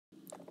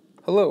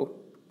Hello,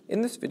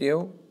 in this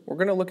video we're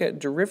going to look at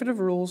derivative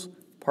rules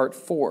part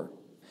 4.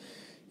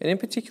 And in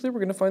particular we're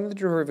going to find the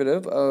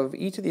derivative of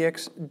e to the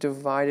x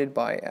divided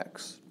by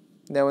x.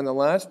 Now in the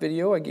last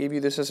video I gave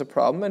you this as a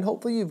problem and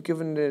hopefully you've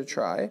given it a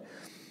try.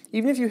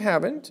 Even if you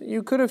haven't,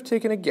 you could have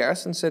taken a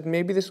guess and said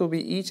maybe this will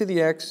be e to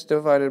the x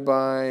divided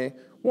by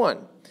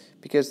 1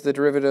 because the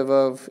derivative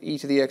of e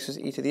to the x is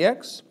e to the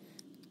x.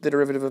 The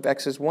derivative of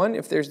x is 1.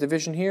 If there's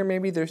division here,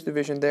 maybe there's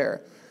division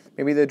there.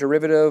 Maybe the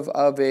derivative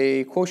of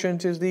a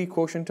quotient is the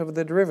quotient of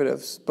the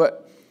derivatives,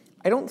 but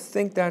I don't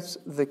think that's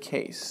the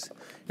case.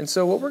 And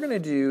so what we're going to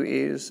do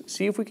is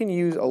see if we can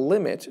use a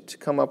limit to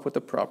come up with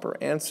the proper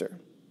answer.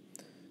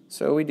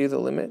 So we do the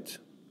limit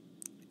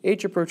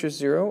h approaches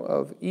 0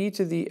 of e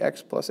to the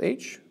x plus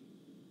h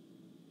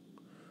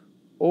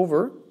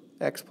over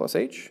x plus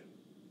h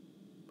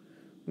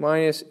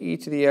minus e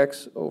to the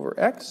x over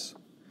x,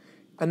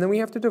 and then we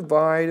have to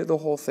divide the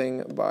whole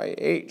thing by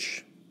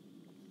h.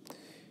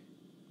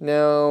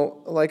 Now,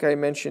 like I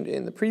mentioned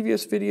in the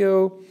previous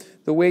video,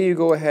 the way you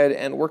go ahead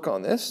and work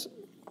on this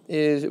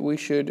is we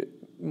should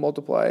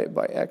multiply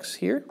by x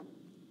here,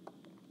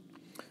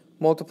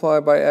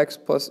 multiply by x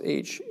plus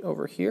h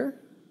over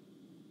here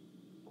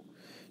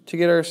to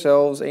get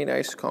ourselves a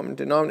nice common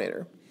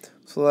denominator.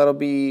 So that'll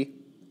be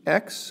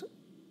x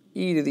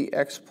e to the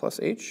x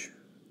plus h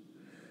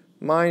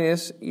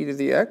minus e to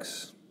the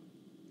x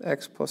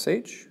plus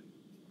h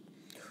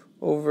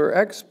over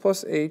x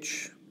plus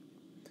h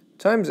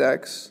times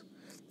x,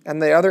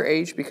 and the other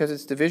h, because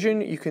it's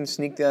division, you can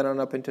sneak that on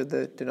up into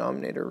the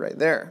denominator right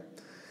there.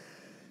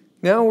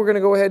 Now we're going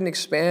to go ahead and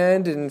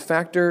expand and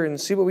factor and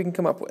see what we can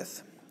come up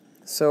with.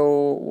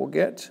 So we'll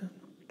get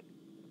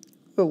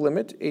the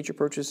limit h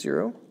approaches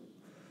 0.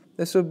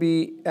 This will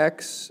be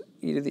x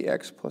e to the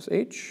x plus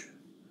h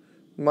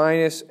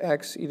minus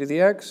x e to the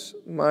x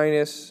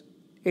minus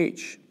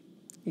h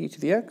e to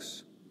the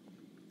x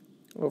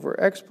over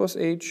x plus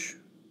h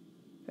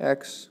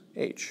x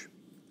h.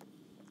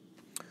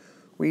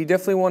 We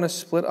definitely want to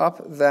split up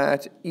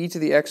that e to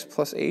the x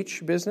plus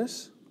h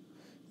business.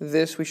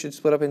 This we should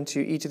split up into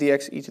e to the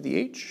x, e to the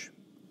h.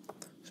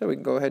 So we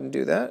can go ahead and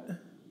do that.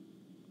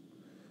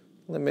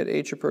 Limit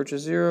h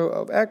approaches 0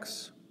 of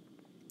x,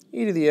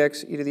 e to the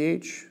x, e to the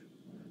h,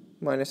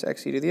 minus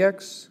x e to the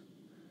x,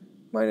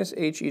 minus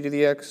h e to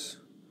the x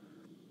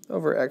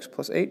over x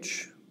plus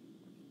h,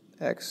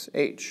 x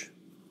h.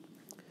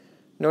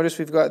 Notice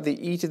we've got the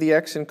e to the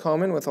x in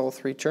common with all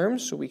three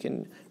terms, so we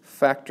can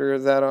factor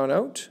that on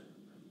out.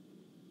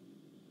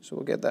 So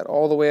we'll get that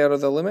all the way out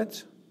of the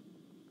limit.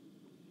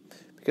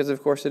 Because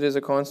of course it is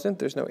a constant,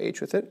 there's no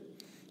h with it.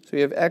 So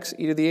we have x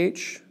e to the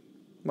h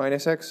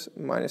minus x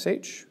minus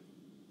h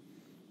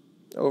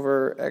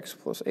over x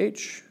plus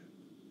h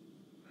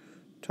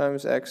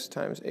times x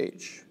times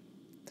h.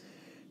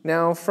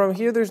 Now from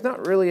here there's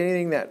not really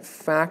anything that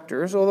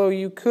factors, although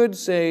you could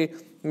say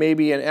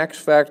maybe an x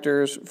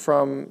factors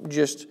from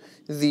just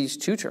these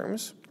two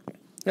terms.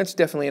 That's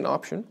definitely an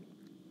option.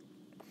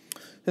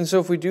 And so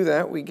if we do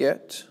that, we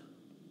get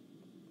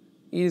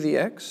e to the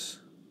x,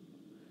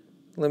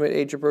 limit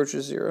h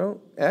approaches 0,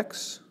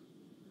 x,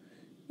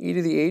 e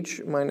to the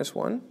h minus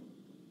 1,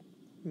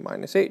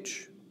 minus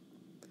h.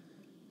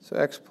 So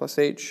x plus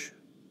h,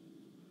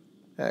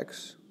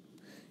 x,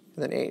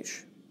 and then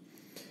h.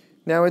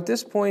 Now at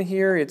this point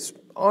here, it's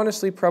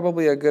honestly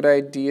probably a good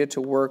idea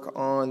to work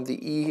on the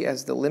e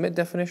as the limit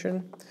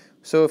definition.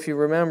 So if you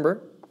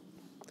remember,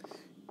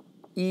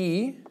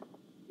 e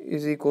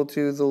is equal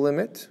to the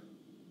limit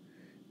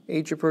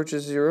h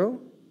approaches 0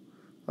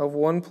 of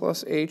 1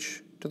 plus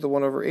h to the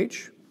 1 over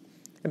h.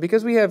 And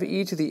because we have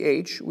e to the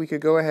h, we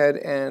could go ahead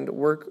and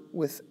work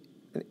with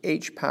an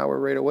h power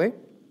right away.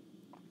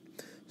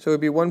 So it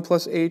would be 1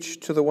 plus h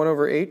to the 1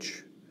 over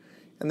h,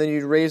 and then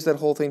you'd raise that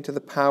whole thing to the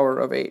power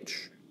of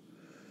h.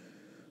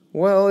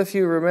 Well, if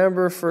you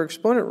remember for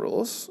exponent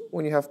rules,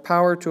 when you have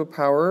power to a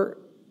power,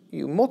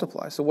 you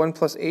multiply. So 1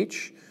 plus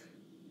h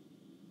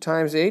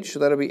times h, so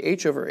that'll be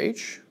h over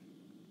h.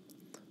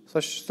 So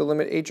that's just the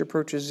limit h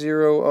approaches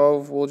 0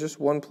 of, well, just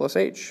 1 plus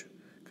h,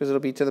 because it'll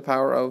be to the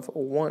power of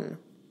 1.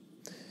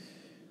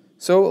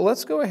 So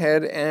let's go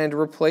ahead and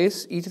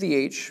replace e to the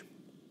h,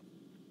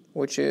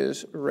 which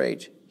is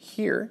right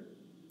here,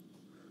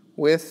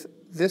 with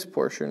this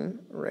portion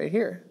right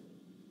here.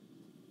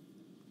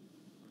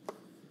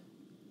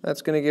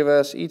 That's going to give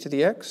us e to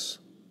the x,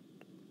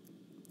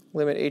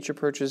 limit h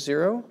approaches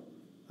 0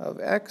 of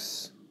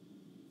x,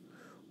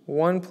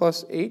 1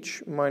 plus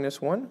h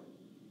minus 1,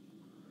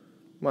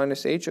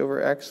 minus h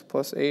over x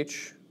plus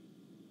h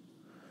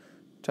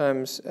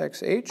times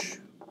xh.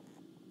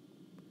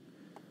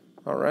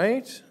 All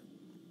right.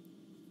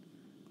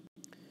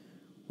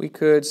 We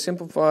could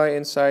simplify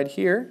inside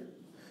here.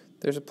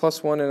 There's a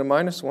plus 1 and a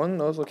minus 1.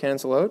 Those will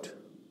cancel out.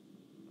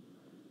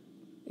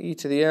 E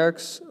to the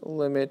x,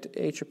 limit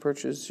h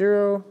approaches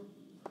 0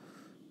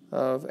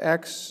 of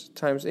x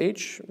times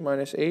h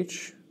minus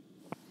h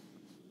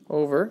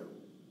over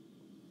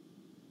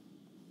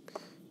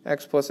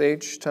x plus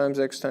h times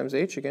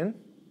h again.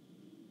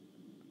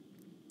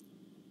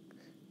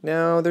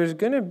 Now there's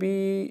going to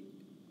be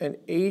an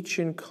h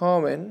in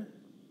common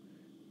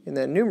in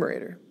that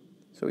numerator.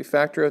 So we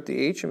factor out the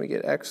h and we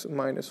get x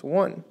minus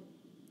 1.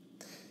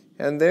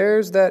 And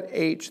there's that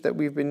h that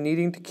we've been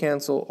needing to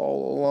cancel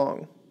all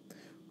along.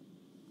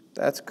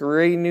 That's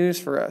great news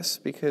for us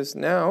because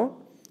now,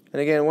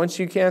 and again, once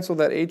you cancel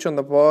that h on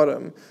the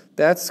bottom,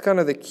 that's kind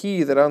of the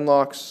key that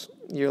unlocks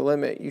your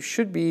limit. You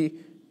should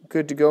be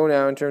good to go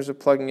now in terms of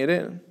plugging it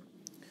in.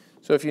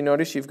 So if you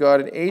notice, you've got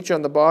an h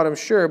on the bottom,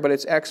 sure, but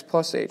it's x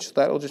plus h. So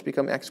that will just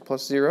become x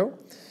plus 0.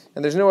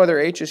 And there's no other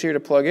h's here to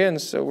plug in,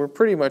 so we're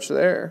pretty much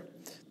there.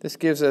 This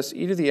gives us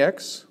e to the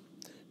x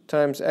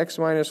times x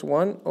minus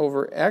 1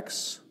 over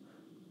x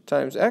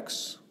times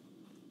x,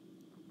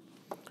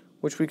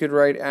 which we could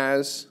write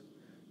as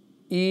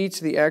e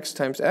to the x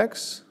times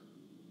x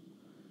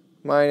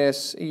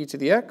minus e to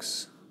the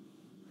x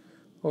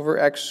over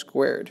x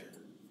squared.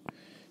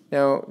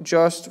 Now,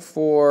 just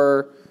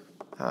for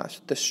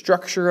the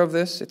structure of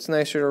this, it's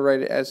nicer to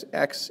write it as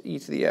x e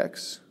to the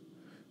x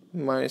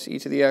minus e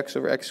to the x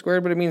over x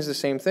squared, but it means the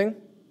same thing.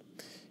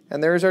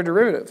 And there's our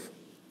derivative.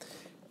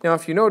 Now,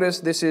 if you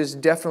notice, this is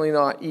definitely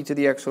not e to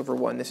the x over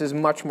 1. This is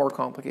much more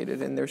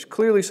complicated, and there's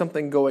clearly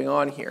something going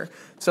on here,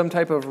 some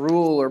type of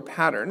rule or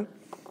pattern.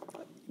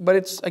 But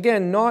it's,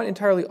 again, not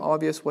entirely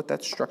obvious what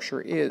that structure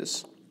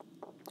is.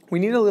 We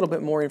need a little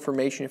bit more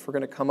information if we're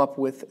going to come up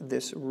with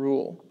this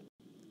rule.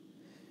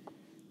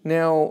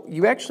 Now,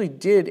 you actually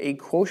did a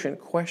quotient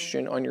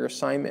question on your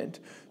assignment.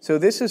 So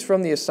this is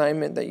from the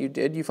assignment that you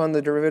did. You found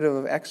the derivative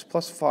of x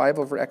plus 5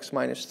 over x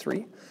minus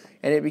 3.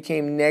 And it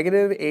became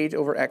negative 8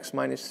 over x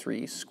minus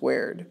 3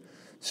 squared.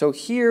 So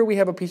here we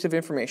have a piece of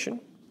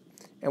information,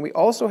 and we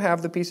also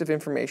have the piece of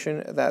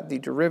information that the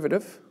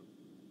derivative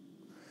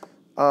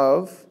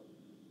of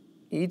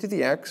e to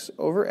the x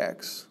over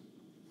x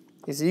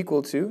is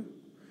equal to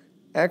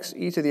x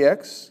e to the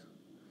x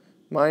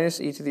minus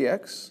e to the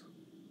x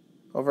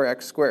over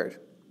x squared.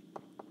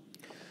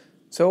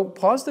 So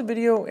pause the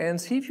video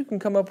and see if you can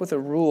come up with a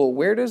rule.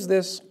 Where does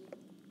this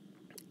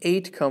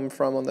 8 come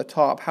from on the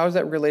top? How is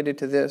that related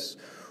to this?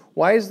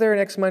 Why is there an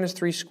x minus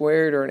 3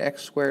 squared or an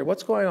x squared?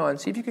 What's going on?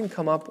 See if you can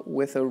come up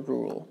with a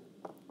rule.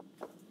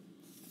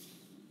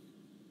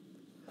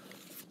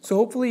 So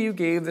hopefully you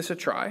gave this a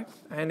try.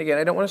 And again,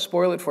 I don't want to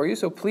spoil it for you,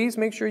 so please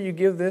make sure you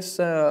give this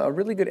a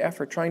really good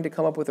effort trying to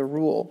come up with a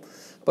rule.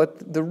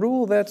 But the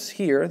rule that's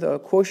here, the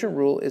quotient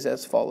rule, is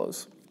as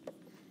follows.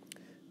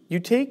 You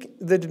take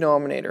the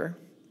denominator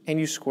and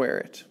you square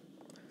it.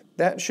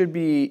 That should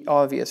be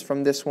obvious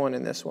from this one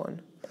and this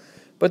one.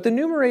 But the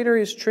numerator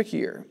is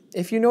trickier.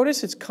 If you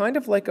notice, it's kind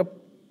of like a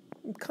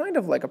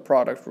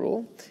product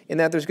rule in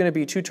that there's going to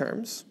be two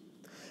terms,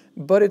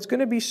 but it's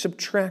going to be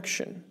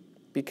subtraction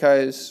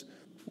because,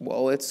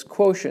 well, it's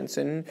quotients,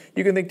 and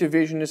you can think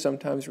division is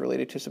sometimes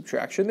related to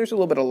subtraction. There's a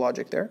little bit of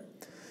logic there.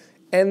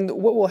 And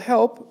what will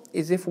help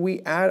is if we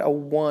add a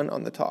 1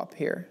 on the top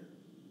here.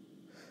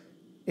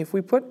 If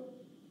we put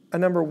a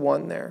number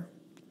 1 there,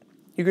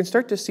 you can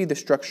start to see the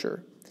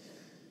structure.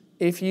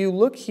 If you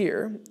look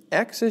here,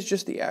 x is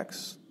just the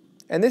x.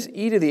 And this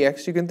e to the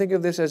x, you can think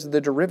of this as the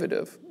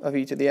derivative of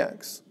e to the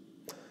x.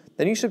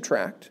 Then you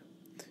subtract.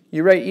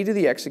 You write e to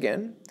the x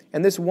again.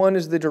 And this 1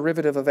 is the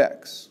derivative of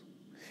x.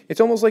 It's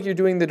almost like you're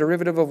doing the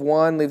derivative of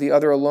 1, leave the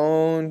other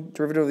alone,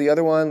 derivative of the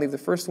other one, leave the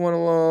first one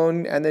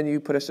alone, and then you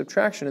put a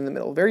subtraction in the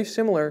middle. Very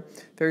similar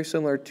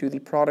to the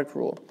product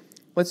rule.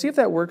 Let's see if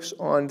that works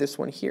on this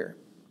one here.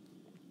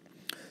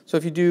 So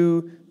if you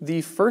do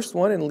the first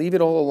one and leave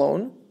it all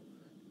alone,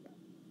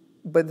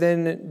 but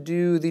then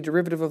do the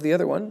derivative of the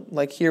other one,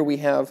 like here we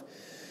have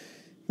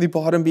the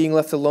bottom being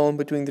left alone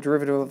between the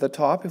derivative of the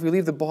top. If we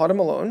leave the bottom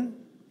alone,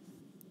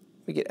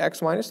 we get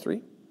x minus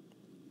 3,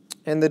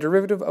 and the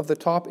derivative of the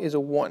top is a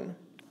 1.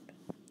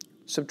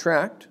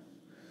 Subtract,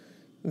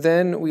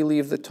 then we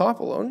leave the top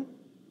alone.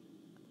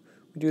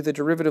 We do the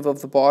derivative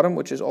of the bottom,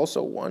 which is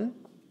also 1.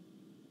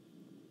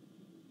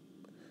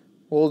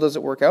 Well, does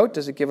it work out?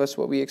 Does it give us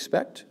what we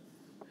expect?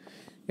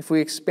 If we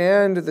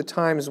expand the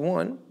times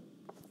 1,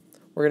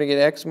 we're going to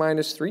get x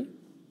minus 3. Then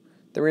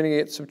we're going to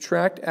get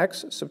subtract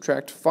x,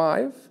 subtract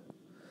 5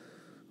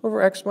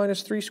 over x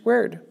minus 3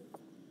 squared.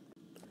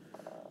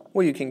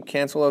 Well, you can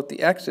cancel out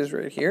the x's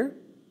right here.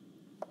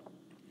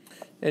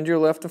 And you're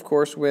left, of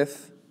course,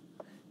 with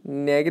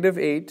negative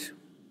 8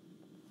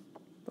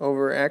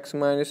 over x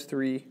minus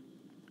 3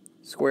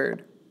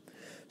 squared.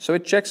 So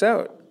it checks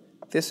out.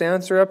 This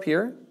answer up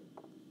here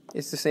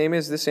is the same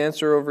as this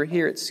answer over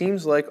here. It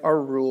seems like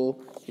our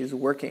rule is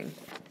working.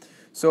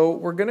 So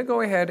we're going to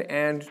go ahead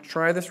and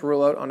try this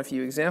rule out on a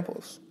few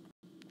examples.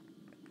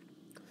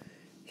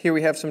 Here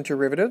we have some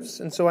derivatives,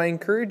 and so I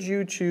encourage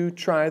you to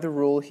try the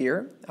rule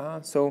here.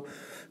 So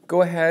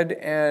go ahead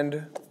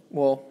and,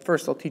 well,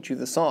 first I'll teach you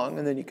the song,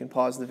 and then you can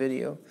pause the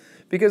video.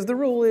 Because the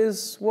rule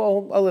is,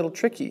 well, a little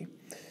tricky.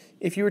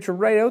 If you were to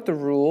write out the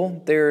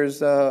rule,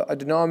 there's a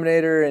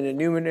denominator and a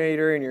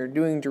numerator, and you're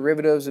doing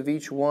derivatives of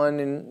each one,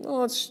 and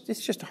well, it's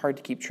just hard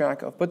to keep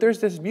track of. But there's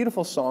this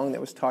beautiful song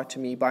that was taught to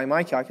me by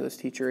my calculus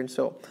teacher, and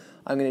so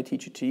I'm going to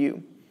teach it to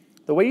you.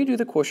 The way you do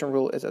the quotient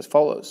rule is as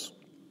follows.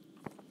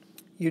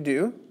 You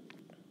do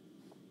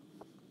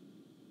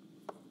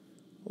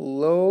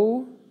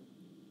low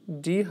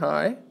d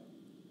high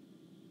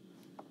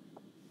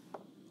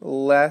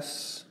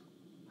less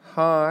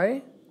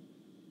high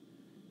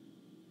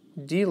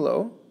d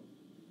low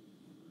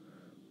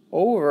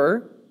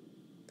over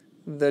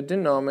the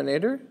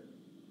denominator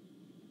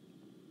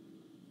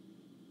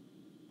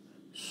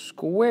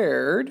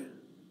squared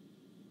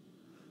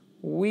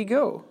we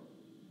go.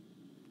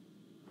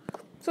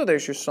 So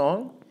there's your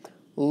song.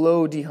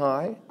 Low d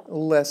high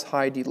less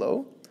high d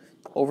low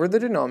over the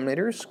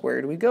denominator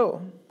squared we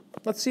go.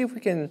 Let's see if we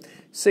can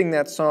sing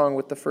that song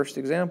with the first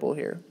example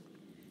here.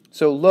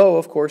 So low,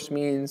 of course,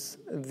 means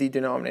the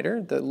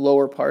denominator, the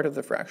lower part of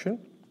the fraction.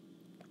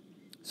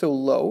 So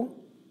low.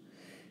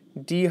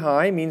 D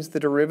high means the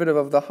derivative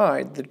of the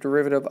high, the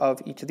derivative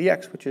of e to the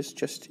x, which is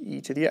just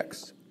e to the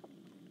x.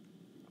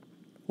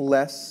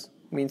 Less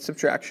means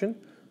subtraction.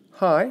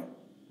 High.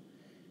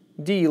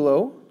 D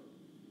low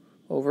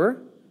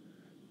over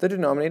the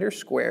denominator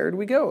squared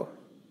we go.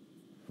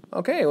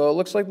 Okay, well, it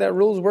looks like that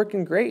rule is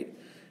working great.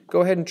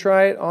 Go ahead and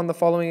try it on the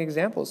following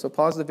examples. So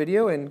pause the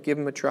video and give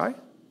them a try.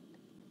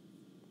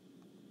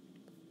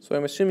 So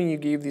I'm assuming you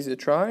gave these a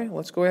try.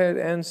 Let's go ahead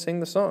and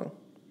sing the song.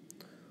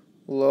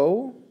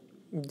 Low,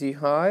 D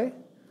high,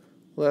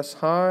 less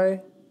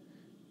high,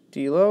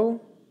 D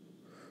low,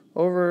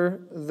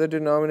 over the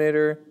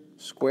denominator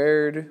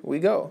squared we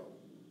go.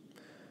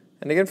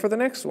 And again for the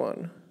next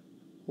one.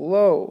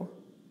 Low,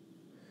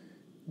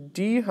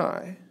 D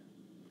high,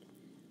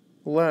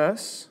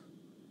 less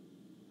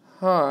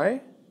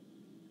high,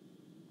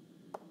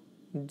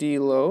 D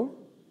low,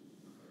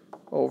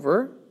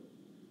 over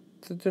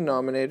the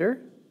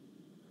denominator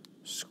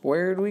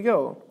squared we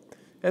go.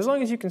 As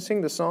long as you can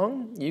sing the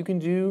song, you can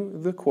do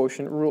the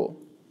quotient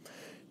rule.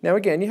 Now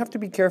again, you have to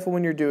be careful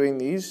when you're doing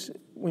these.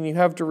 When you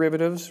have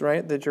derivatives,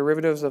 right, the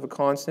derivatives of a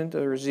constant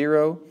or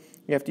zero,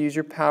 you have to use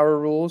your power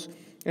rules.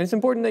 And it's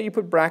important that you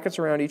put brackets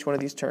around each one of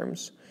these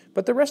terms.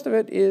 But the rest of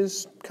it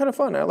is kind of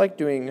fun. I like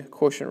doing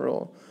quotient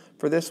rule.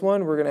 For this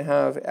one, we're going to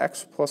have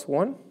x plus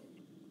 1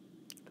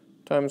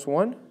 times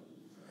 1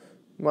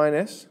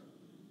 minus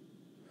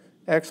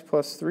x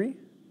plus 3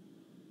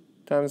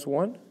 times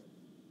 1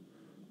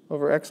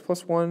 over x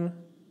plus 1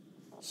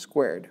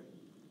 squared.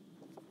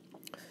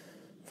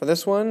 For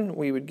this one,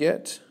 we would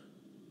get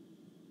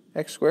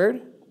x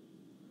squared,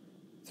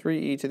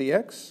 3e to the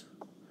x,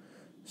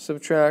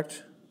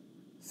 subtract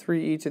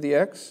 3e to the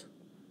x,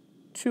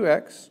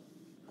 2x,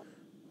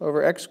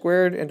 over x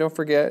squared, and don't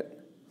forget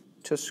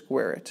to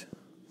square it.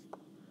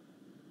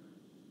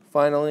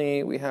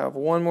 Finally, we have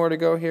one more to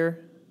go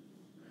here.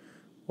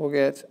 We'll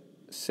get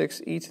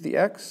 6e to the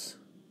x,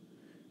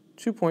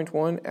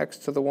 2.1 x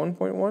to the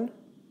 1.1,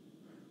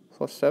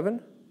 plus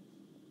 7,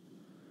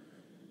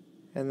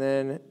 and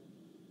then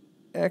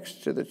x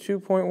to the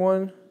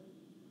 2.1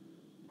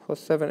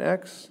 plus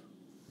 7x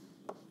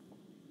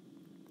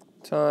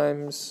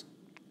times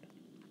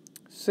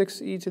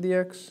 6e to the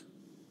x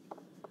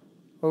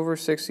over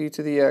 6e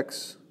to the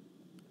x,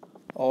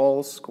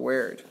 all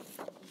squared.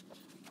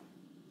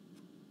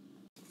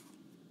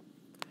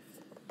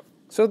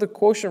 So the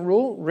quotient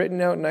rule,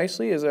 written out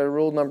nicely, is our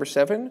rule number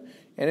 7,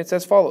 and it's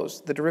as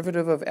follows. The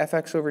derivative of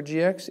fx over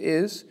gx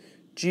is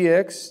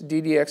gx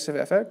ddx of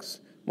fx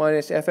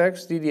minus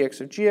fx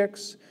ddx of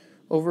gx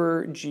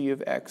over g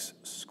of x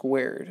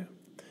squared.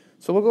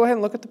 So we'll go ahead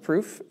and look at the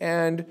proof,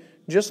 and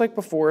just like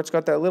before, it's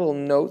got that little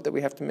note that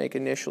we have to make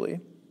initially.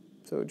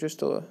 So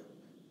just a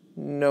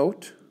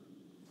note,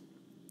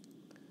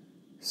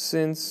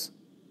 since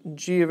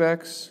g of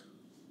x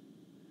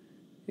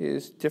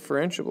is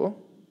differentiable,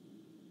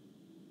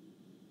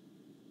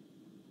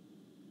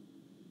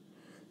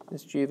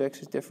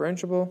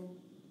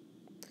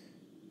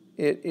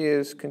 it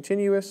is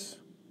continuous,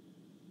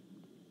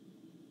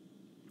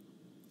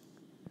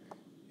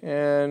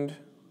 and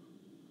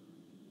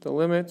the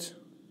limit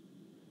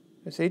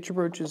as h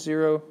approaches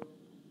 0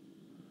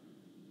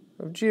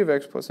 of g of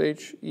x plus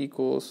h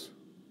equals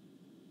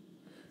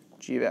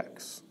g of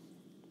x.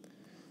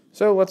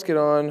 So let's get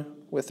on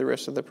with the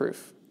rest of the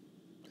proof.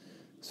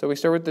 So we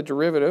start with the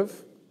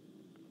derivative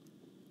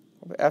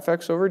of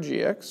fx over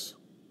gx,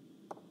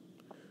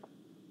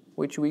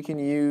 which we can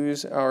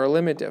use our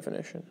limit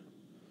definition.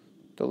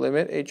 The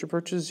limit h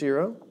approaches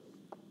 0,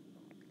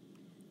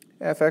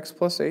 fx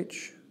plus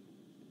h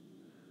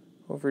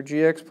over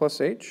gx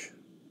plus h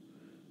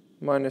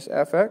minus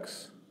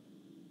fx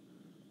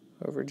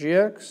over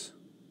gx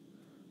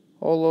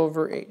all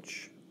over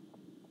h.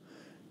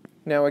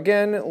 Now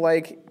again,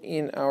 like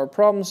in our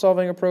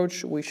problem-solving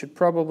approach, we should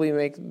probably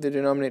make the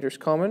denominators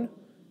common.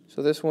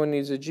 So this one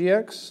needs a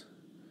gx,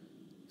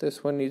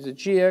 this one needs a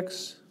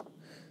gx,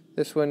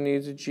 this one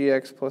needs a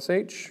gx plus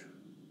h,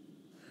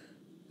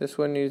 this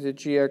one needs a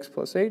gx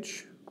plus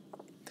h,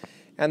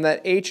 and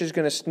that h is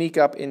going to sneak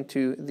up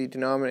into the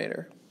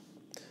denominator.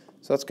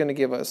 So that's going to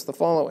give us the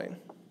following.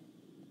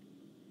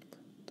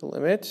 The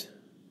limit,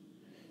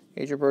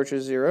 h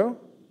approaches 0,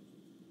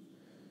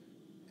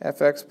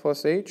 fx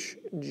plus h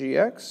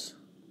gx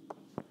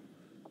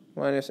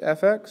minus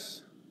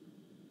fx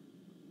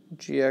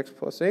gx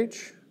plus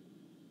h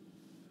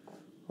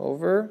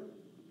over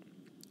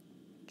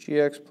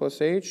gx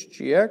plus h,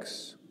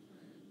 gx,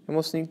 and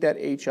we'll sneak that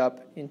h up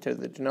into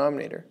the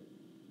denominator.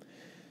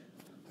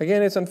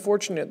 Again, it's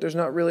unfortunate there's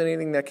not really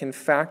anything that can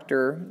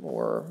factor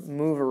or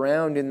move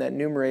around in that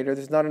numerator.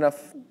 There's not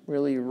enough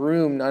really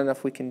room, not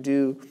enough we can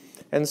do.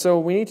 And so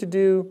we need to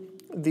do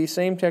the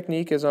same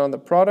technique as on the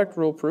product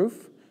rule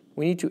proof.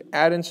 We need to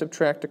add and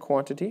subtract a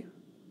quantity.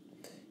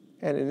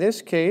 And in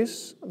this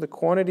case, the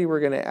quantity we're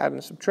going to add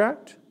and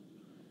subtract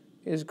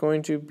is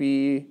going to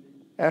be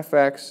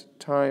fx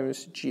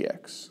times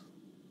gx.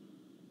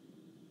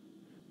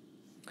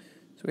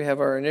 So we have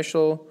our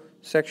initial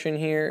section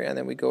here, and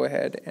then we go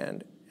ahead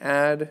and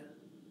add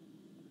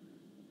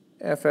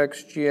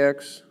fx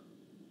gx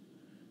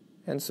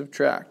and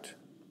subtract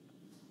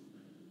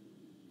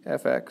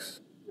fx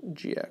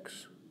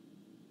gx.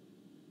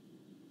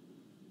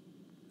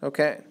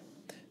 Okay,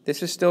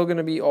 this is still going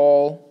to be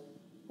all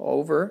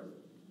over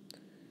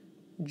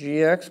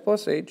gx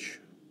plus h,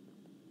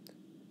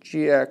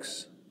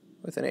 gx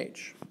with an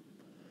h.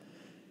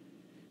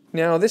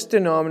 Now this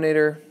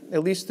denominator,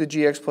 at least the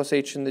gx plus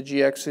h and the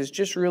gx, is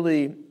just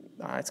really,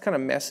 it's kind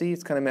of messy.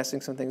 It's kind of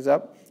messing some things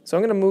up. So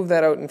I'm going to move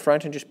that out in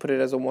front and just put it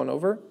as a 1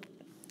 over.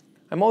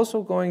 I'm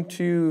also going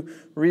to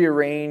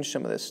rearrange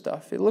some of this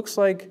stuff. It looks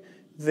like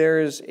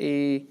there's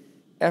a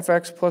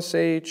fx plus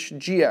h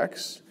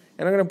gx,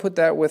 and I'm going to put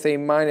that with a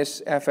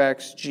minus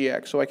fx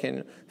gx so I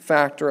can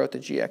factor out the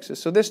gx's.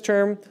 So this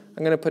term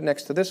I'm going to put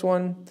next to this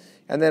one,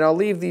 and then I'll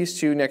leave these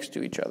two next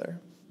to each other.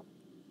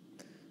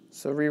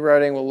 So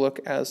rewriting will look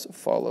as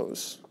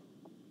follows.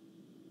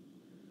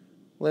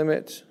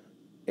 Limit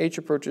h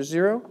approaches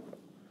 0.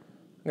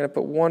 I'm going to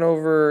put 1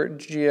 over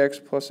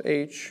gx plus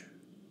h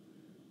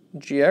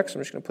gx.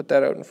 I'm just going to put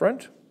that out in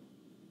front.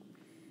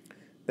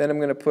 Then I'm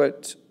going to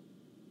put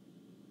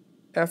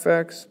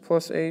fx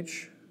plus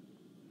h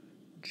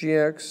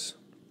gx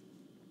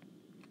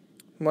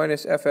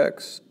minus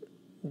fx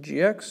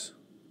gx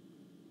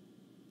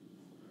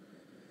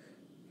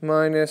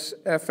minus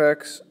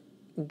fx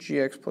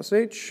gx plus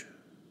h.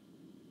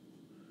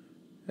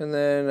 And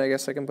then I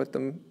guess I can put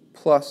them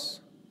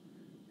plus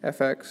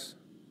fx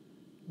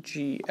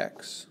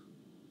gx.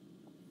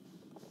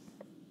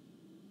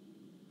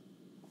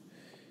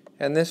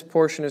 And this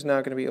portion is now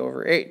going to be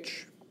over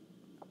h.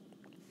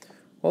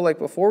 Well, like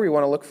before, we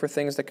want to look for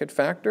things that could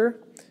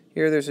factor.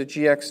 Here there's a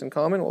gx in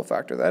common, we'll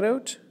factor that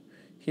out.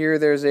 Here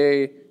there's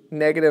a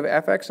negative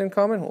fx in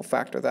common, we'll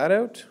factor that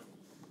out.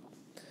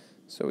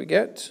 So we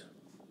get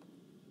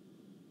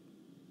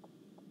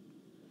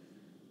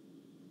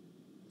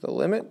the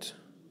limit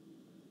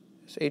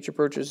as h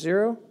approaches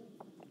 0,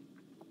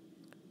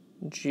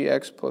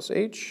 gx plus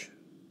h,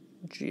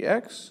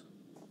 gx.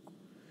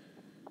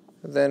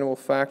 Then we'll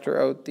factor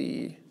out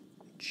the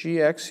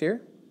gx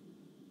here,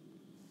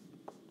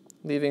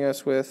 leaving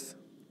us with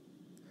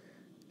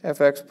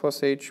fx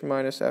plus h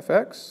minus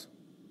fx.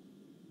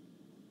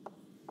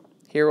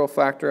 Here we'll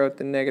factor out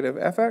the negative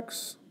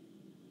fx,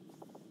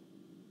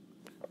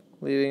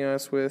 leaving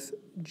us with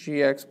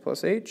gx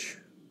plus h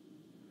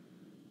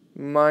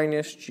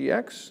minus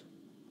gx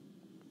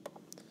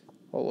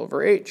all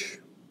over h.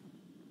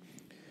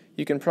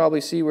 You can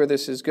probably see where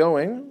this is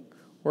going.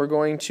 We're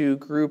going to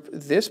group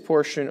this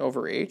portion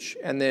over h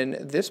and then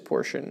this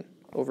portion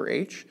over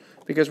h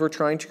because we're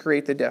trying to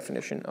create the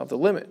definition of the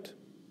limit.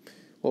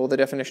 Well, the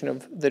definition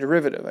of the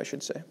derivative, I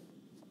should say.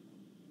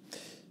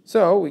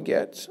 So we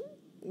get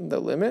the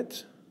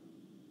limit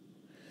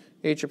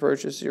h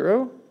approaches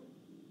 0,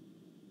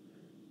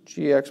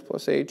 gx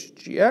plus h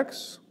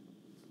gx,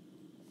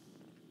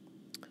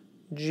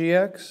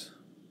 gx,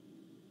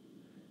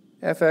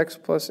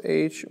 fx plus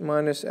h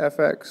minus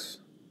fx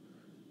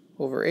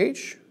over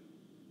h.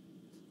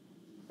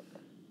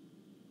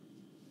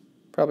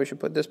 Probably should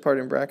put this part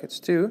in brackets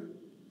too.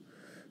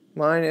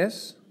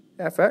 Minus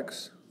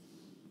fx.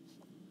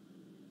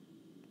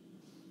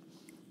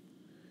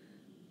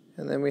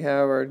 And then we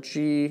have our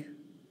gx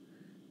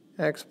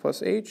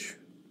plus h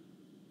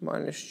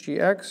minus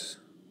gx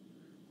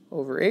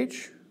over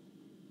h.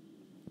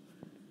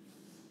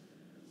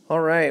 All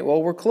right,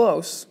 well, we're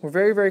close. We're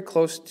very, very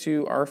close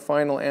to our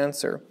final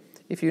answer.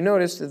 If you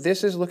notice,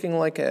 this is looking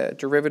like a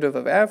derivative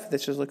of f.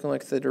 This is looking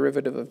like the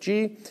derivative of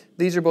g.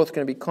 These are both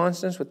going to be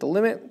constants with the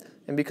limit.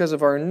 And because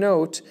of our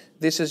note,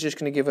 this is just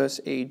going to give us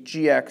a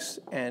gx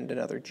and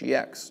another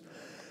gx.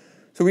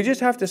 So we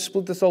just have to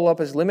split this all up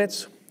as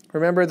limits.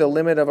 Remember, the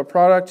limit of a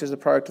product is the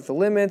product of the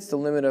limits. The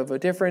limit of a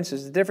difference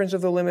is the difference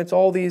of the limits.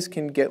 All these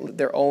can get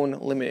their own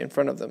limit in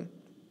front of them.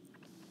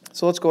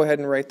 So let's go ahead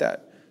and write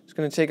that. It's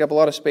going to take up a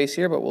lot of space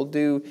here, but we'll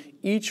do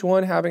each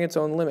one having its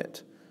own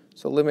limit.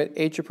 So limit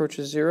h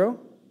approaches 0,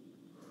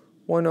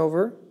 1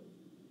 over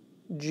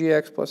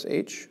gx plus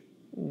h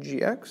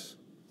gx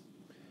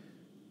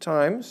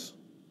times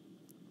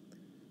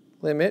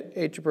limit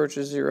h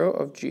approaches 0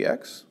 of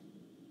gx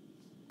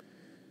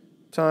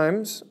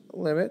times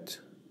limit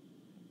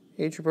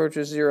h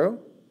approaches 0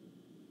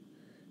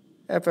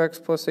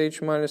 fx plus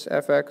h minus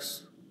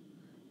fx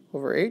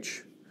over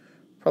h.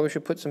 Probably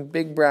should put some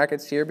big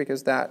brackets here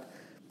because that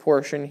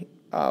portion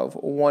of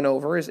 1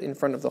 over is in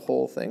front of the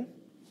whole thing.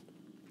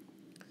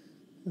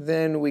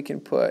 Then we can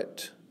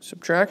put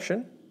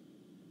subtraction,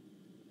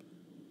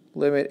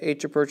 limit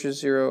h approaches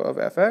 0 of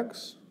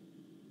fx,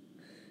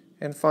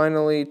 and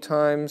finally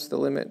times the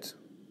limit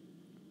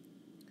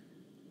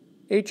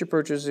h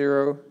approaches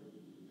 0,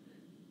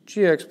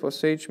 gx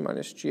plus h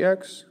minus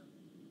gx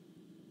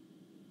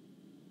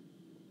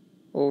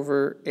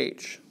over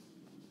h.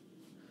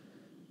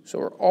 So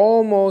we're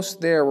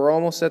almost there. We're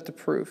almost at the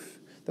proof,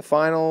 the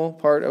final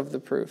part of the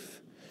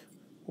proof,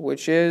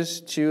 which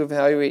is to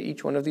evaluate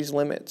each one of these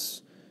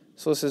limits.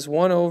 So this is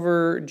 1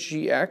 over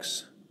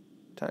gx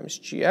times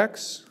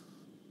gx.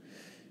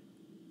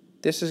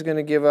 This is going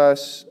to give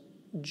us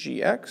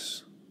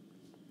gx.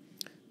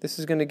 This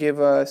is going to give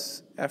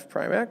us f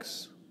prime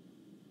x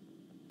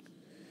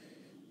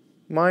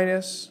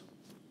minus,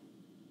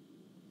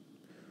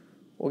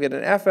 we'll get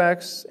an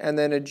fx and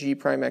then a g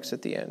prime x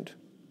at the end.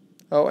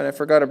 Oh, and I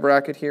forgot a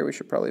bracket here. We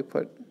should probably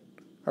put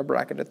our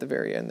bracket at the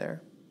very end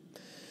there.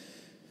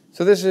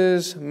 So this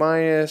is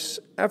minus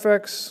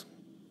fx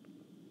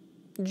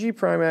g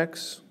prime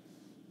x,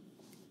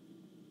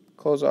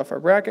 close off our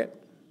bracket.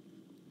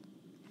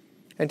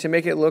 And to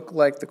make it look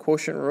like the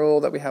quotient rule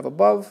that we have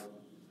above,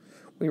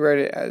 we write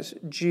it as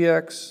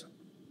gx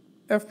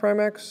f prime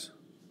x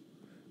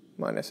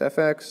minus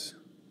fx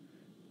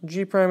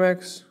g prime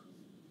x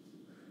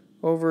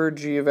over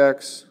g of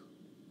x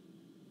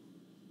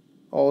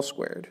all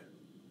squared.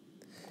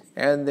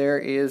 And there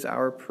is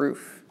our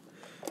proof.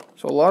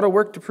 So a lot of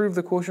work to prove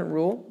the quotient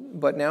rule,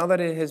 but now that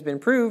it has been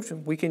proved,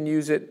 we can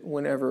use it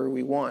whenever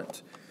we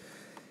want.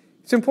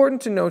 It's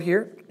important to note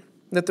here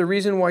that the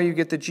reason why you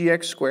get the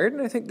gx squared,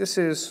 and I think this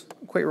is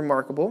quite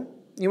remarkable,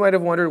 you might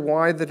have wondered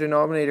why the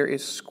denominator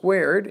is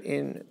squared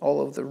in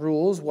all of the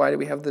rules. Why do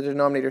we have the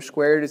denominator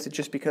squared? Is it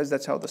just because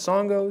that's how the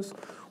song goes?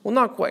 Well,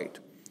 not quite.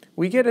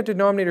 We get a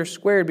denominator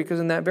squared because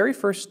in that very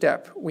first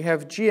step, we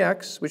have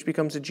gx, which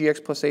becomes a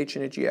gx plus h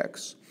and a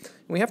gx.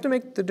 And we have to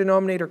make the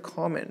denominator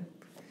common.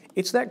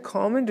 It's that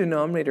common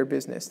denominator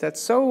business that's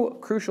so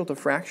crucial to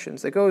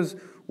fractions that goes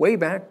way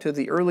back to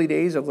the early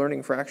days of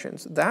learning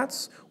fractions.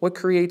 That's what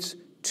creates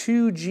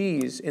 2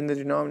 g's in the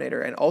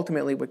denominator and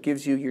ultimately what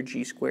gives you your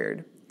g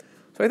squared.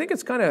 So I think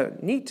it's kind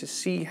of neat to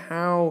see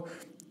how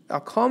a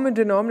common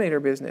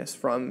denominator business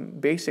from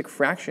basic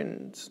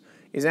fractions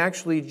is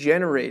actually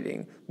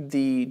generating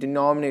the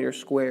denominator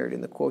squared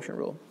in the quotient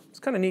rule. It's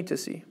kind of neat to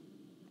see.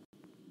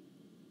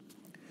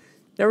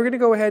 Now we're going to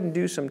go ahead and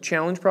do some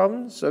challenge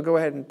problems, so go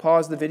ahead and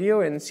pause the video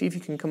and see if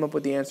you can come up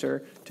with the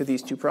answer to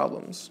these 2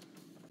 problems.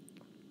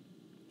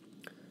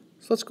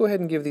 So let's go ahead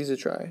and give these a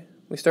try.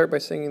 We start by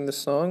singing the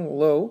song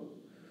low,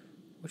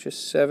 which is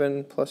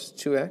 7 plus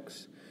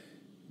 2x,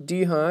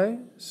 D high,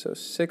 so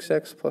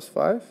 6x plus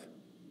 5,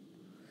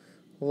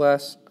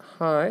 less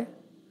high,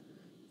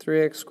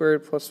 3x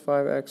squared plus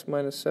 5x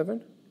minus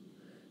 7,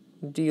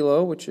 D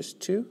low, which is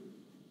 2,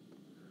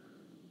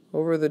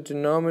 over the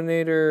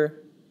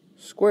denominator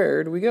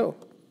squared we go.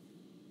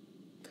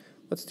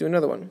 Let's do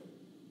another one.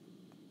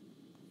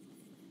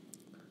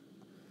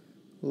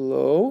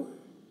 Low,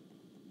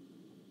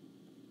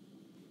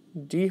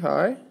 D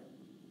high,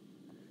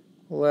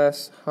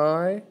 less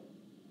high,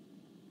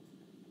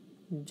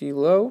 D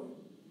low,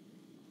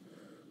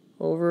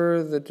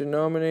 over the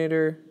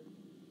denominator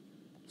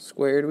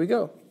squared we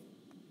go.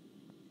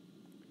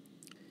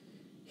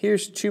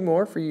 Here's 2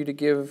 more for you to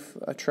give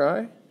a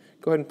try.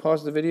 Go ahead and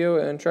pause the video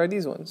and try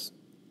these ones.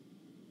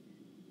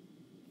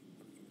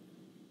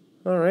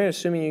 Alright,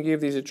 assuming you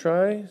gave these a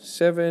try,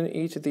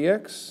 7e to the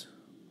x,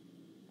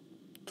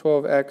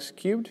 12x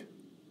cubed,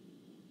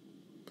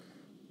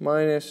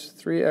 minus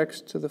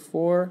 3x to the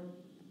 4,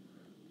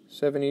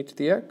 7e to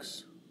the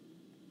x,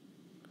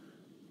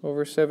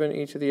 over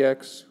 7e to the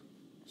x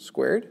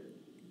squared.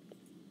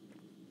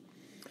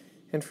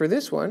 And for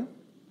this one,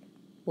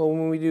 well,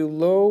 when we do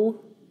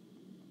low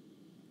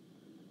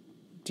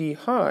D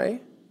high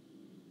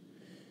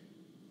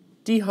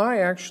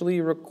actually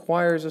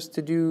requires us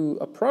to do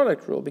a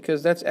product rule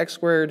because that's x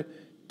squared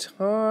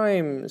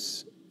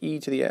times e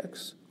to the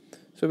x.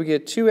 So we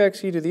get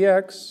 2x e to the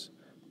x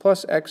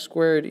plus x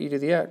squared e to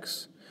the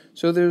x.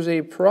 So there's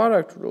a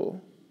product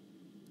rule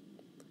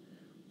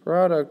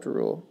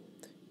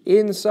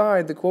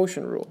inside the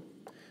quotient rule.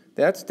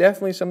 That's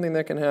definitely something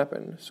that can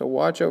happen, so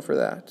watch out for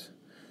that.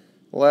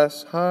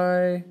 Less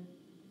high,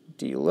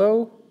 D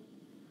low,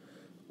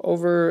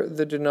 over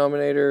the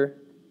denominator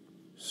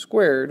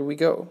squared we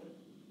go.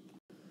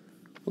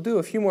 We'll do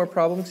a few more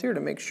problems here to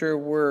make sure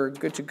we're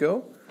good to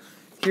go.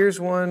 Here's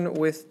one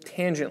with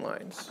tangent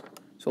lines.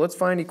 So let's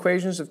find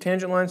equations of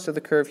tangent lines to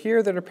the curve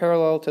here that are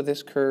parallel to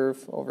this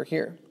curve over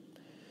here.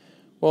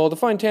 Well, to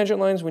find tangent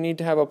lines, we need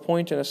to have a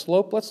point and a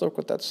slope. Let's look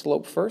at that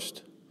slope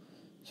first.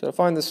 So to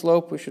find the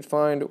slope, we should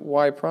find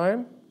y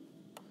prime.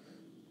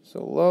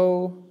 So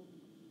low,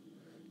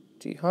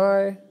 D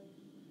high,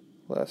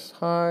 less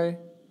high,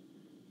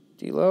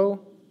 D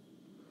low,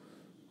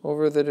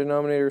 over the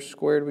denominator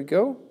squared we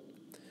go.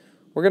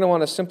 We're going to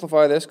want to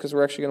simplify this because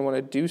we're actually going to want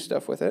to do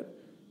stuff with it.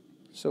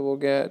 So we'll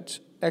get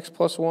x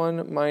plus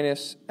 1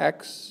 minus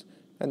x,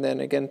 and then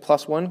again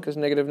plus 1, because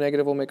negative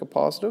negative will make a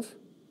positive.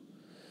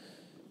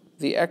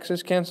 The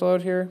x's cancel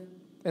out here,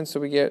 and so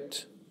we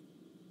get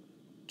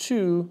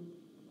 2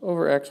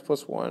 over x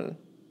plus 1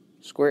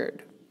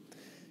 squared.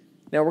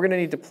 Now we're going to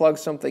need to plug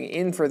something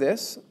in for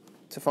this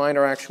to find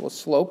our actual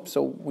slope,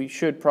 so we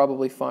should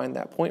probably find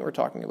that point we're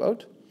talking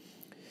about.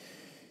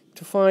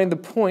 To find the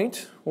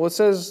point, well, it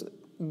says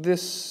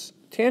this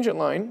tangent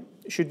line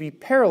should be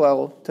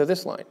parallel to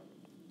this line.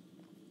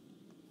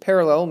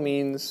 Parallel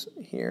means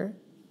here,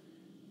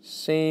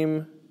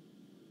 same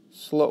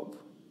slope.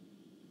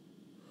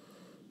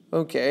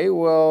 Okay,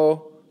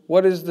 well,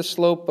 what is the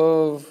slope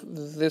of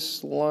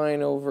this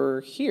line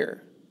over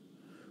here?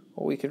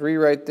 Well, we could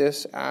rewrite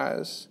this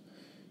as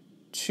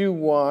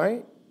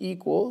 2y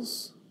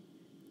equals,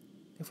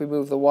 if we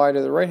move the y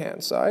to the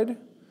right-hand side,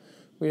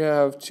 we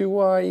have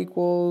 2y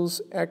equals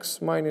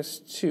x minus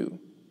 2,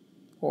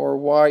 or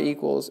y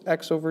equals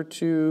x over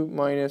 2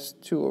 minus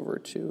 2 over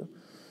 2.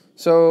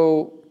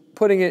 So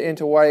putting it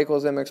into y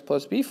equals mx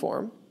plus b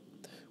form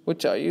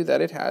would tell you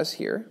that it has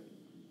here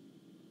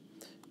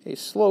a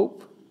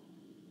slope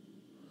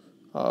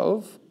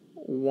of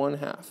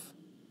 1/2.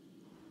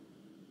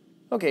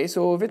 Okay,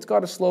 so if it's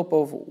got a slope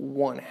of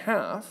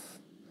 1/2,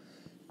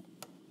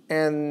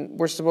 and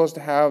we're supposed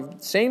to have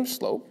the same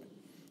slope,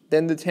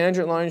 then the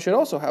tangent line should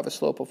also have a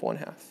slope of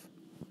 1/2.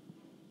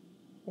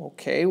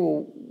 Okay,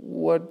 well,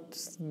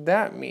 what's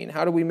that mean?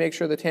 How do we make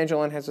sure the tangent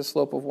line has a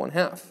slope of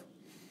 1/2?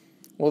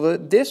 Well,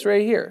 this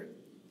right here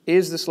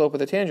is the slope of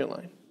the tangent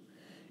line.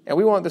 And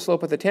we want the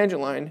slope of the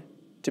tangent line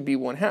to be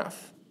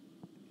 1/2.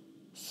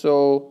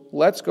 So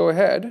let's go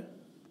ahead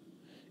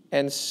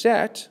and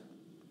set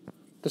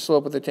the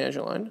slope of the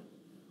tangent line,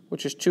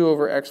 which is 2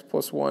 over x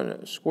plus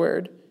 1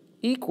 squared,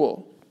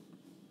 equal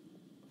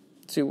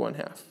to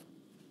 1/2.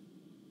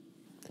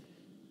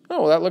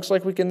 Oh, well, that looks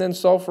like we can then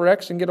solve for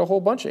x and get a whole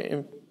bunch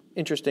of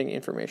interesting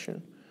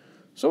information.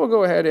 So we'll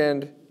go ahead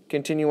and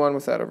continue on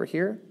with that over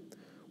here.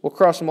 We'll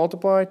cross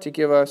multiply to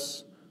give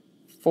us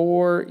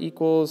 4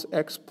 equals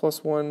x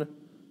plus 1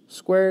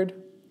 squared.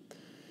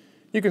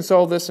 You can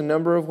solve this a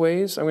number of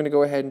ways. I'm going to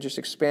go ahead and just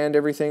expand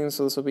everything.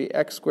 So this will be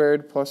x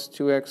squared plus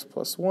 2x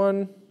plus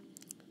 1.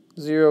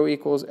 0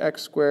 equals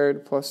x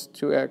squared plus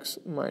 2x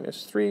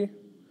minus 3.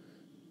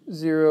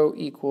 0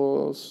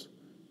 equals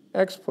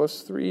x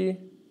plus 3,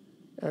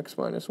 x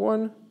minus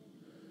 1.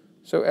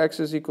 So x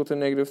is equal to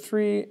negative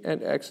 3,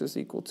 and x is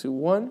equal to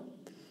 1.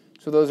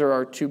 So those are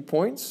our 2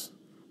 points.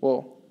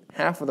 Well,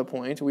 half of the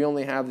point. We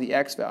only have the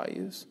x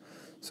values.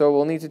 So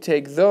we'll need to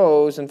take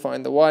those and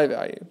find the y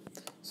value.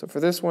 So for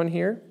this one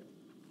here,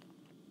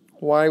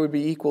 y would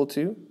be equal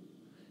to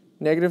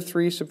negative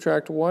 3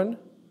 subtract 1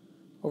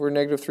 over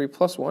negative 3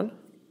 plus 1.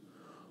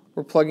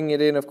 We're plugging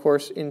it in, of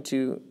course,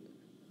 into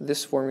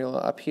this formula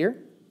up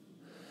here.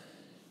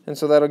 And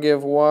so that'll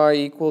give y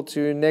equal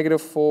to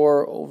negative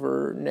 4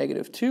 over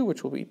negative 2,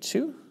 which will be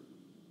 2.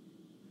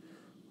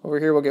 Over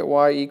here we'll get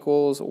y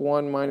equals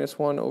 1 minus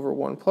 1 over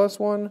 1 plus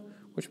 1,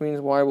 which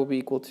means y will be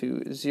equal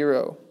to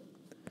 0.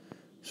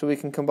 So we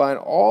can combine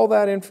all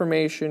that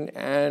information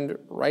and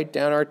write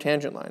down our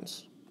tangent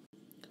lines.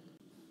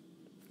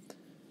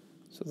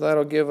 So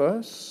that'll give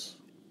us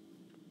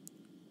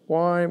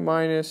y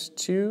minus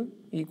 2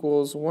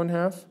 equals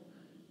 1/2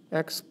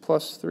 x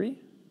plus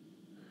 3,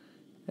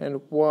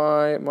 and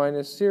y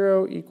minus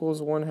 0 equals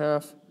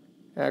 1/2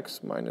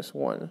 x minus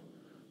 1.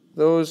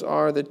 Those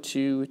are the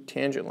 2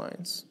 tangent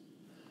lines.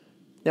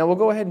 Now we'll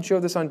go ahead and show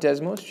this on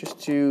Desmos just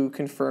to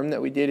confirm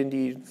that we did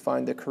indeed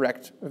find the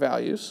correct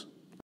values.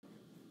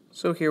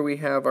 So here we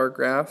have our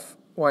graph,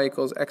 y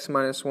equals x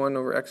minus 1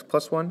 over x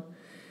plus 1.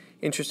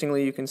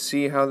 Interestingly, you can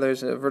see how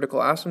there's a vertical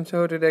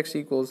asymptote at x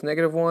equals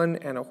negative 1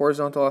 and a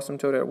horizontal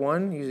asymptote at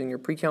 1 using your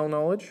pre-cal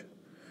knowledge.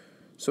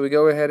 So we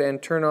go ahead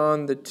and turn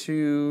on the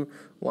 2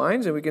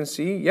 lines and we can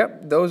see,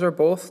 yep, those are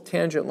both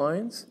tangent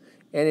lines.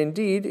 And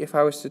indeed, if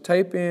I was to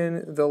type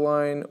in the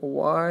line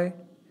y,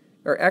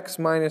 or x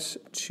minus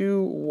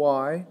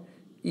 2y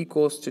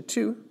equals to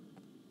 2,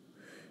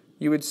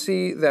 you would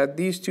see that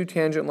these 2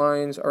 tangent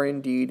lines are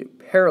indeed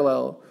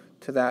parallel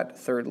to that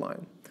third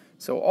line.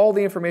 So all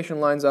the information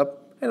lines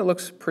up and it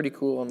looks pretty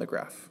cool on the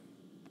graph.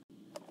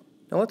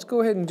 Now let's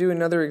go ahead and do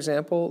another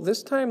example,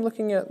 this time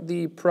looking at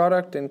the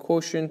product and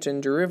quotient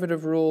and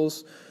derivative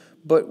rules,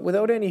 but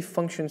without any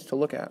functions to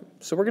look at.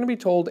 So we're going to be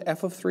told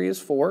f of 3 is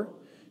 4,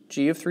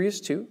 g of 3 is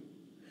 2,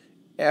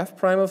 f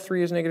prime of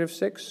 3 is negative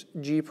 6,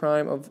 g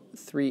prime of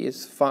 3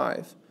 is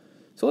 5.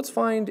 So let's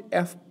find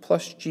f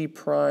plus g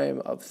prime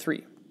of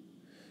 3.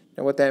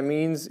 Now what that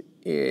means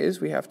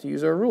is we have to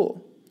use our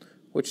rule,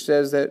 which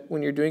says that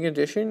when you're doing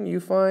addition, you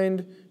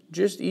find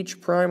just each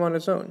prime on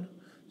its own.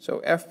 So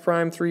f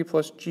prime 3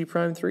 plus g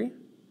prime 3,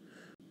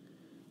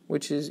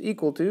 which is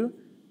equal to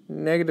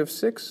negative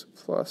 6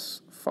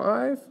 plus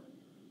 5,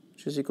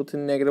 which is equal to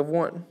negative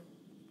 1.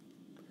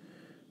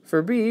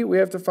 For b, we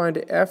have to find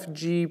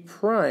fg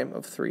prime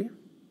of 3,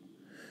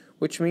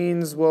 which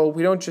means, well,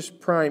 we don't just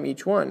prime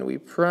each one. We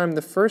prime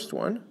the first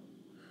one,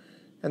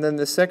 and then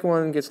the second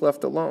one gets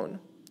left alone.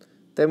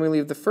 Then we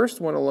leave the first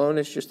one alone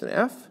as just an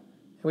f,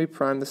 and we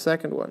prime the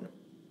second one.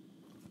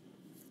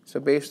 So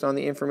based on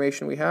the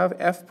information we have,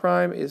 f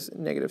prime is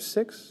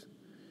 -6.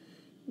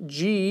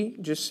 G,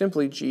 just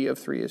simply g of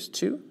 3 is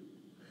 2.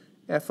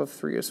 F of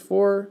 3 is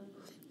 4.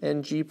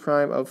 And g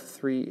prime of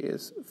 3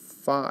 is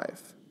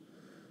 5.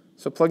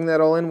 So plugging that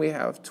all in, we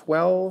have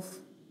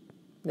 12,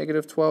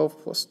 -12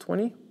 plus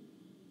 20,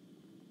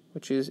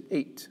 which is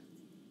 8.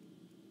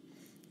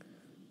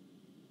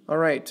 All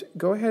right,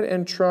 go ahead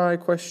and try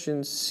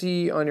question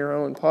C on your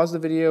own. Pause the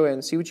video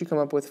and see what you come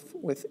up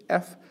with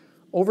f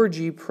over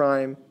g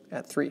prime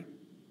at 3.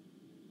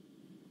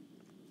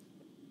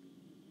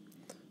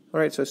 All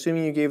right, so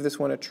assuming you gave this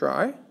one a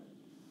try,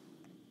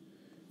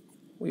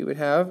 we would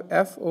have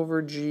f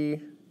over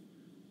g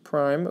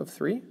prime of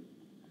 3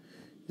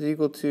 is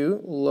equal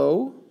to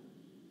low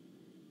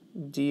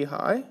d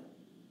high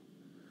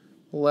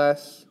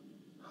less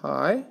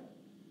high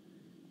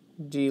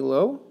d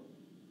low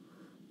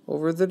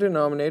over the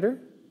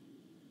denominator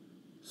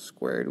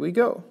squared we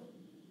go.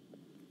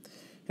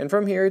 And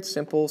from here it's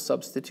simple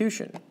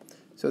substitution.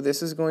 So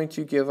this is going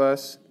to give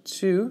us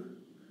 2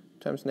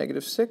 times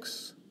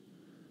 -6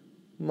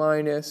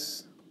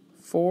 minus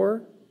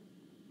 4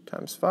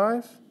 times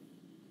 5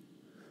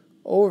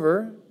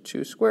 over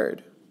 2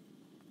 squared.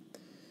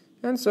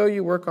 And so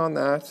you work on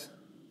that,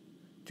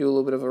 do a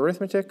little bit of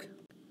arithmetic,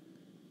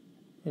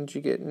 and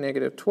you get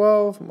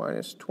 -12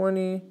 minus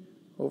 20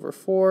 over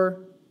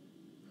 4,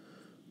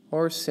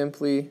 or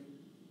simply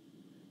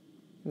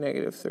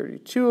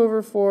 -32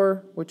 over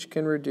 4, which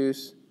can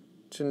reduce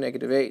to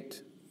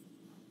 -8.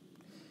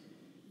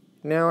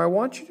 Now I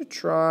want you to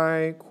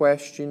try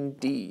question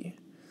D.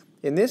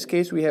 In this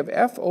case, we have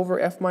f over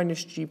f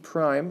minus g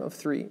prime of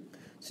 3.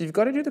 So you've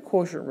got to do the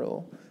quotient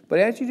rule. But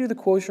as you do the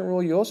quotient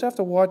rule, you also have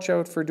to watch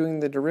out for doing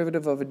the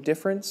derivative of a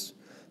difference.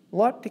 A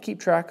lot to keep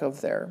track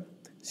of there.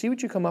 See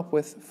what you come up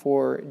with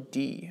for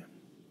D.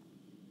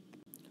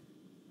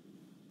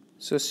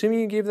 So assuming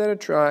you gave that a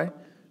try,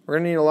 we're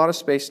going to need a lot of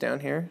space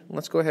down here.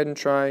 Let's go ahead and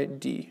try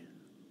D.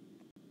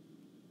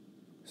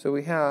 So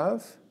we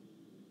have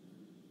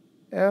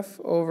f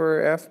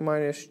over f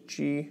minus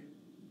g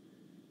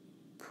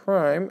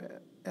prime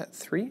at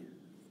 3.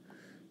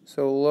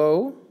 So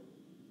low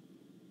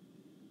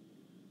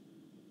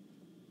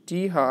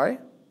d high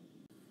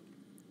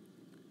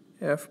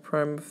f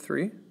prime of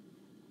 3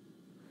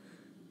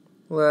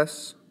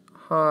 less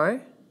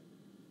high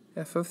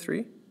f of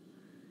 3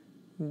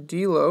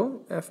 d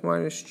low f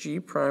minus g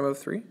prime of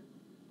 3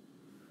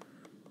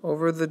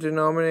 over the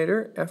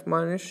denominator f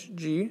minus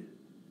g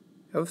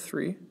of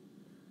 3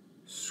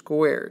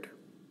 squared.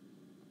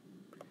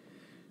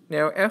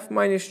 Now f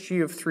minus g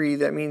of 3,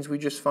 that means we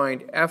just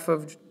find f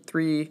of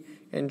 3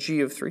 and g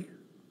of 3.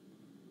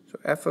 So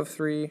f of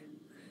 3,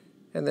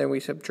 and then we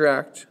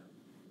subtract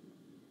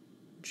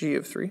g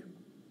of 3.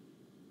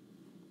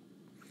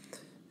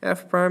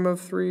 F prime of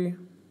 3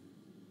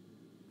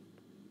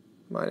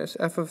 minus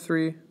f of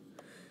 3.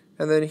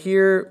 And then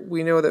here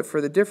we know that for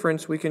the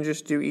difference we can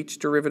just do each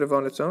derivative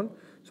on its own.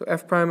 So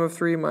f prime of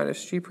 3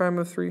 minus g prime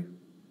of 3.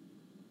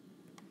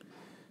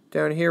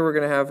 Down here we're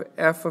going to have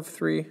f of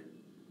 3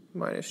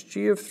 minus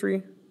g of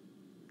 3,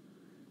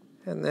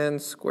 and then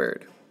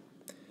squared.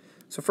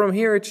 So from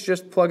here it's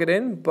just plug it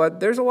in, but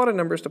there's a lot of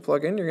numbers to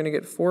plug in. You're going to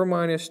get 4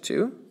 minus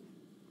 2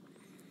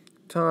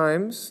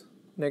 times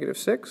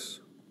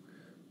 -6,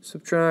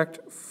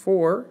 subtract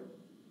 4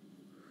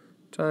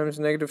 times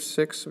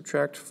 -6,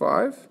 subtract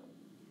 5,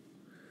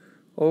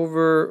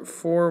 over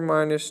 4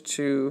 minus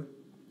 2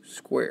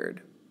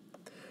 squared.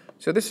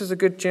 So this is a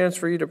good chance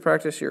for you to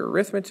practice your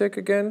arithmetic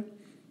again.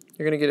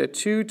 You're going to get a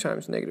 2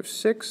 times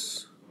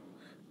 -6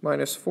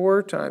 minus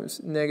 4 times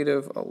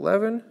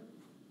 -11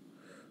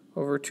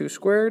 over 2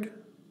 squared.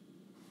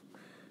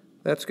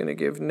 That's going to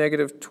give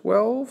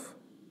 -12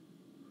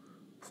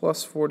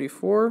 plus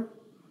 44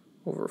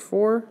 over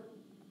 4,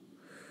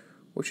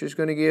 which is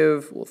going to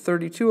give, well,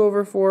 32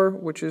 over 4,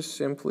 which is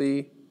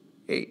simply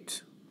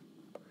 8.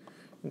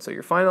 And so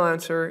your final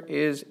answer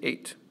is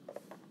 8.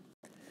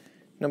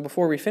 Now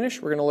before we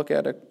finish, we're going to look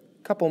at a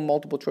couple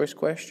multiple choice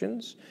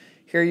questions.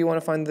 Here you want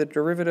to find the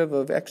derivative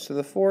of x to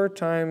the 4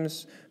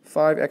 times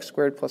 5x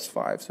squared plus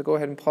 5. So go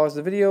ahead and pause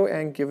the video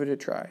and give it a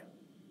try.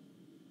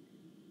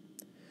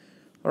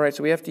 All right,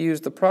 so we have to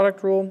use the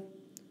product rule.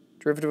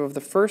 Derivative of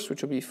the first,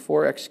 which will be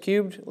 4x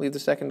cubed, leave the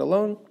second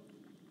alone.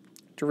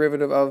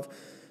 Derivative of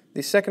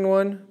the second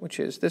one, which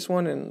is this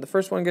one, and the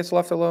first one gets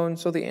left alone,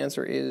 so the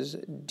answer is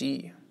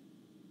D.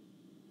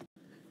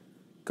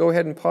 Go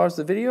ahead and pause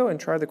the video and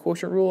try the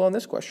quotient rule on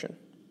this question.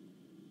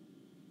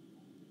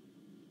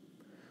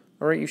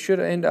 All right, you should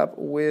end up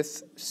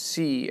with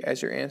C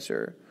as your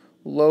answer.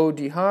 Low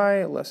d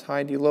high less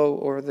high d low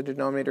over the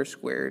denominator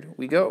squared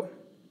we go.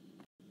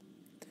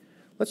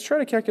 Let's try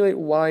to calculate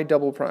y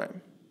double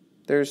prime.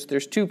 There's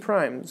 2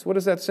 primes. What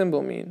does that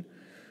symbol mean?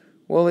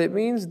 Well, it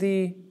means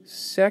the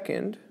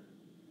second,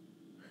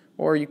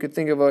 or you could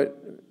think of it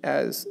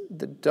as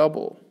the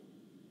double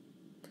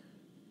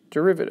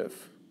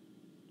derivative.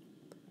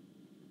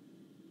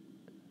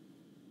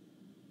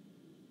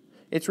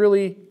 It's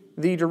really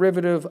the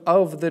derivative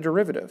of the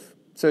derivative.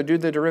 So do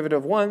the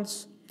derivative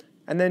once,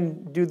 and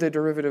then do the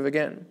derivative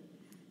again.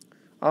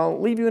 I'll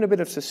leave you in a bit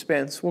of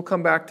suspense. We'll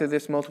come back to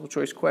this multiple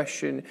choice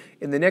question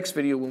in the next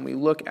video when we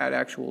look at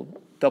actual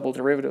double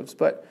derivatives,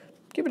 but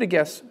give it a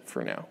guess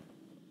for now.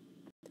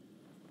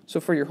 So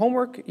for your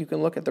homework, you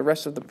can look at the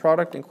rest of the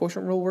product and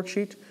quotient rule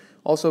worksheet,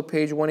 also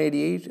page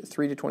 188,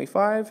 3 to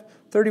 25,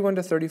 31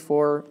 to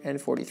 34,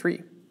 and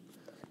 43.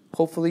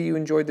 Hopefully you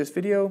enjoyed this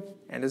video,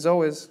 and as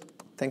always,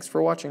 thanks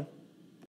for watching.